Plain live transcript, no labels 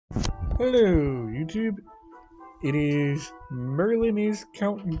Hello, YouTube. It is Merlin is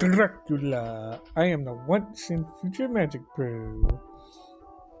Count Dracula. I am the once and future Magic Pro.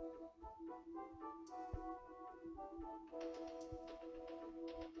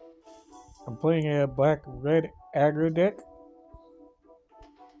 I'm playing a black-red aggro deck.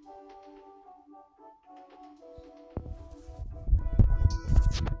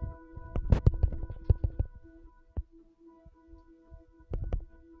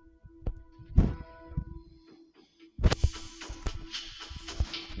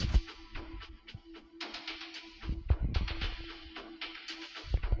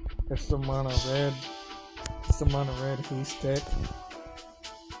 That's the mono red. It's the mono red haste deck.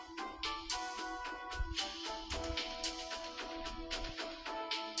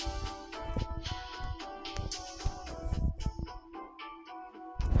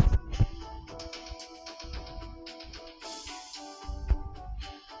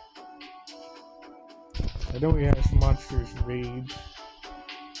 I know he has Monstrous Rage.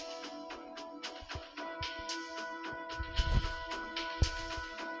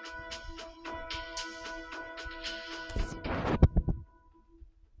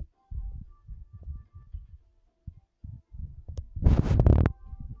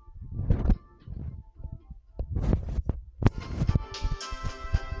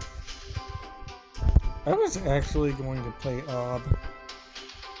 I was actually going to play Ob.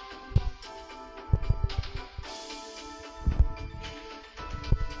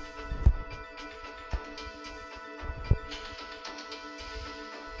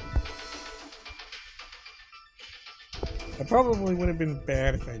 It probably would have been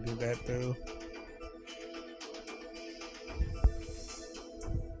bad if I did that though.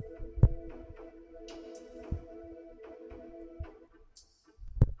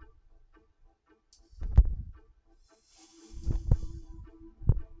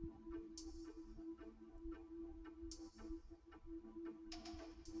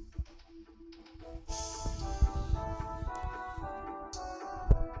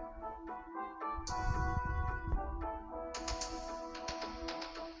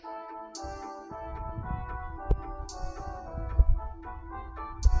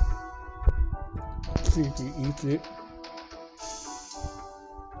 See if he eats it.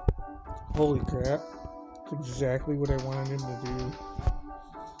 Holy crap. That's exactly what I wanted him to do.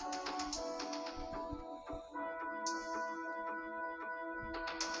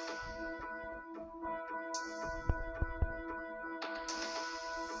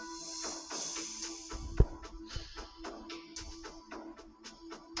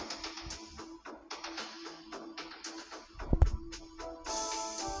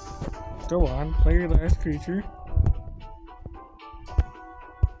 Go on, play your last creature.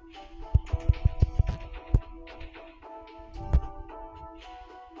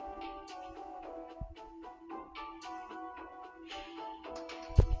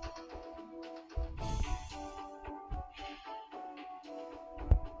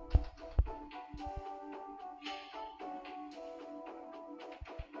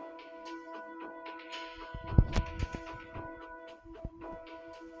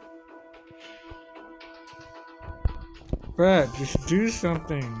 Brad, just do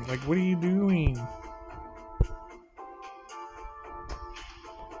something. Like, what are you doing?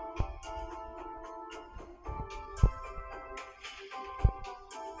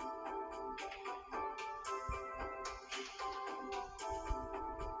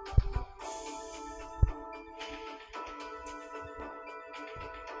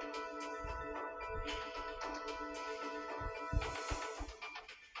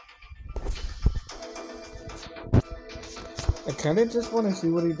 I kind of just want to see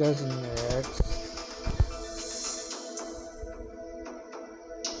what he does next.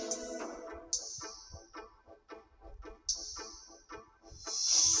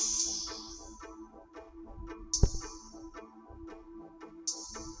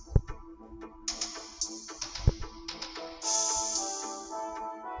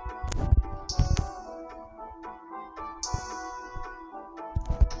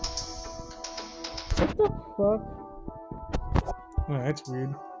 What the fuck? Oh, that's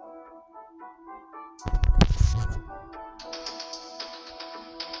weird.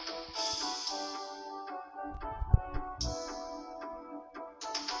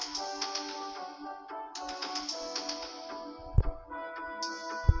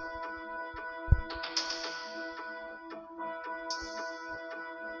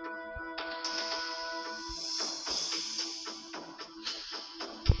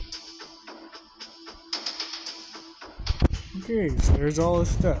 Okay, so there's all this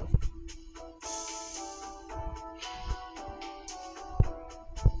stuff.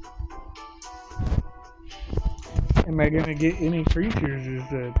 Am I gonna get any creatures? Is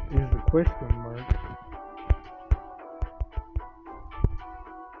the question mark.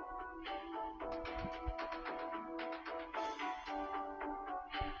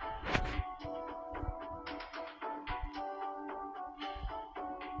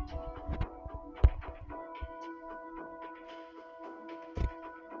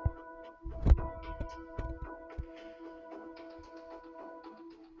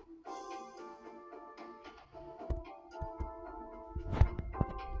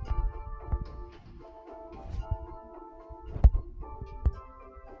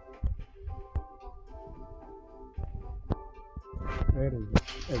 That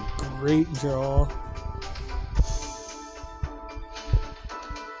is a great draw.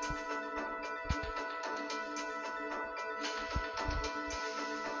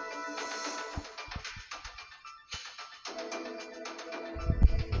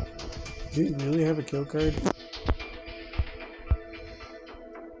 Do you really have a kill card?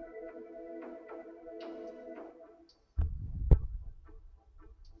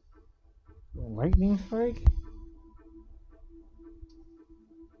 Lightning strike?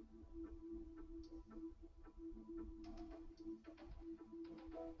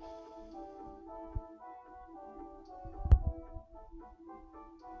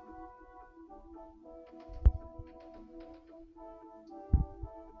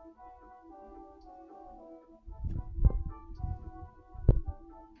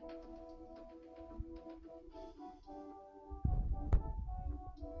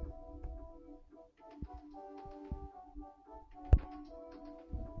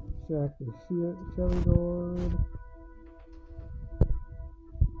 Sack the Shelly Lord.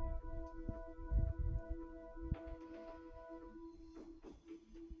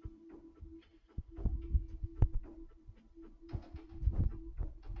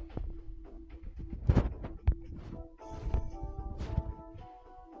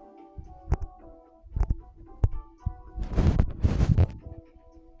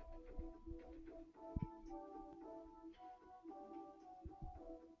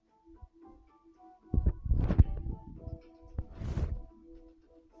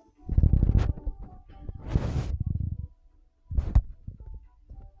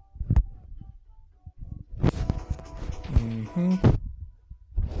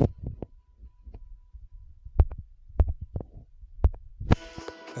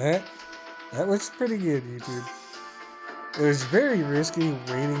 That looks pretty good, YouTube. It was very risky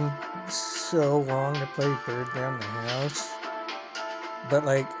waiting so long to play Bird Down the House. But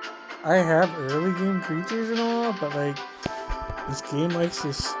like, I have early game creatures and all, but like, this game likes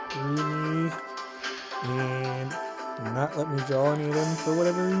to screw me and not let me draw any of them for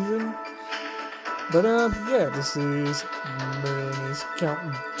whatever reason. But yeah, this is Merlin is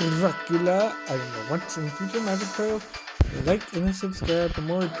Count Dracula. I am the once and future Magic Pro. Like and subscribe for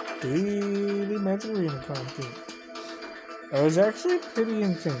more daily Magic Arena content. It was actually pretty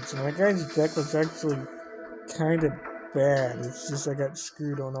intense, and my guy's deck was actually kind of bad. It's just I got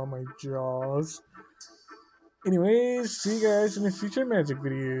screwed on all my draws. Anyways, see you guys in the future Magic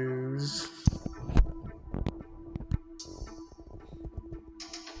videos.